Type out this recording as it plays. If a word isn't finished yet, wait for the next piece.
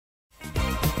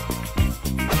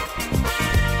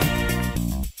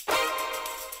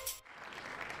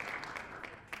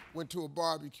Went to a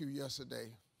barbecue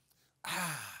yesterday.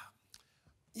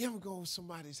 You ever go to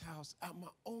somebody's house? My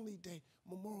only day,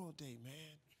 Memorial Day, man.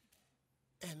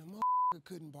 And the motherfucker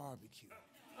couldn't barbecue.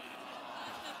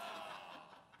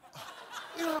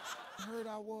 You know how hurt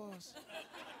I was?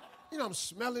 You know, I'm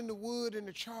smelling the wood and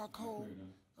the charcoal.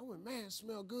 I went, man, it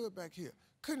smell good back here.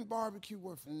 Couldn't barbecue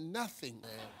worth nothing, man.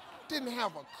 Didn't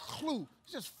have a clue.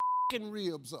 Just f***ing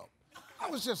ribs up. I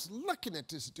was just looking at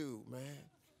this dude, man.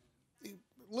 The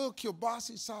little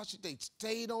kielbasa sausage, they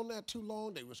stayed on there too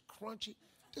long. They was crunchy.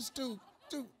 This dude,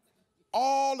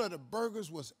 all of the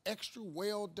burgers was extra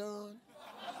well done.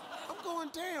 I'm going,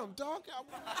 damn, dog.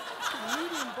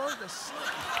 Medium burger, son.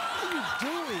 What are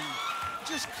you doing?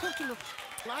 Just cooking the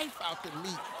life out the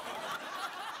meat.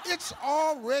 It's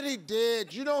already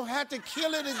dead. You don't have to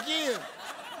kill it again.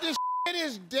 This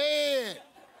is dead.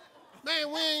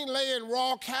 Man, we ain't laying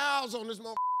raw cows on this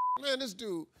motherfucker. Man, this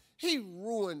dude, he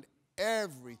ruined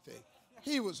everything.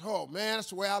 He was, oh, man, that's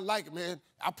the way I like it, man.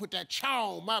 I put that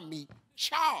char on my meat.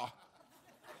 Char.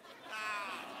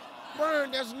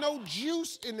 Burn, there's no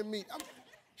juice in the meat.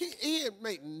 He had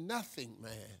made nothing,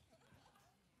 man.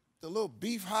 The little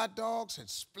beef hot dogs had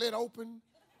split open.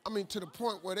 I mean, to the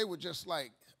point where they were just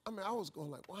like, I was going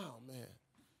like, wow, man.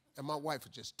 And my wife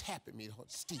was just tapping me,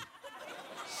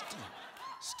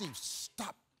 Steve,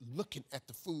 stop looking at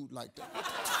the food like that.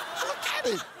 Look at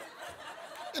it.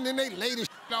 And then they lay this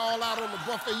all out on the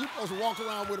buffet. You supposed to walk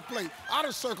around with a plate. I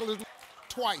done circled this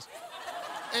twice.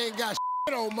 Ain't got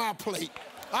on my plate.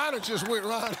 I done just went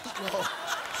around this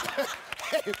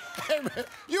hey, man,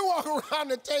 you walk around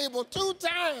the table 2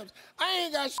 times. I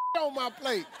ain't got on my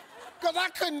plate. Because I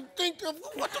couldn't think of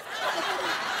what the fuck.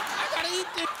 I gotta eat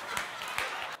this.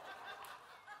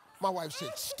 My wife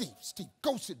said, Steve,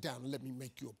 go sit down and let me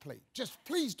make you a plate. Just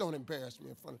please don't embarrass me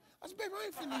in front of... I said, baby, I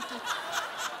ain't finna eat this.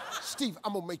 Steve,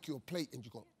 I'm gonna make you a plate and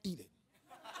you're gonna eat it.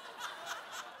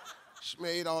 She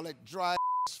made all that dry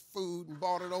food and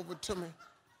brought it over to me.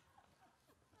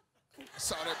 I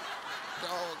saw that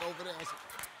dog over there. I said,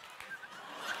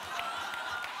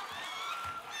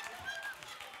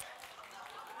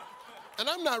 and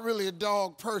I'm not really a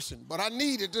dog person, but I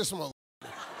needed this one.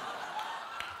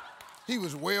 He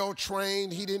was well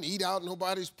trained. He didn't eat out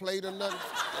nobody's plate or nothing.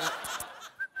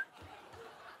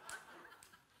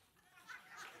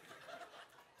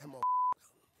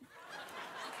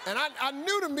 And I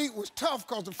knew the meat was tough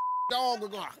because the dog was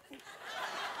going.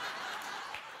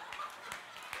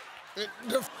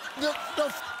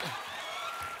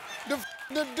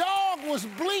 The dog was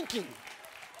blinking.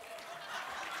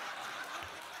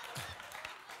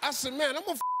 I said, man, I'm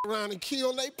gonna around and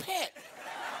kill their pet.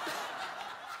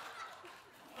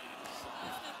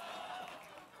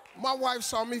 My wife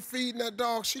saw me feeding that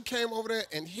dog. She came over there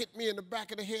and hit me in the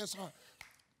back of the head. So,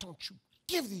 don't you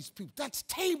give these people, that's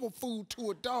table food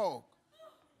to a dog.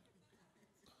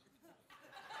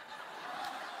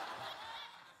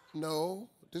 No,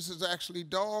 this is actually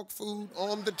dog food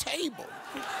on the table.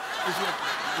 Is what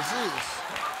this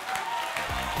is.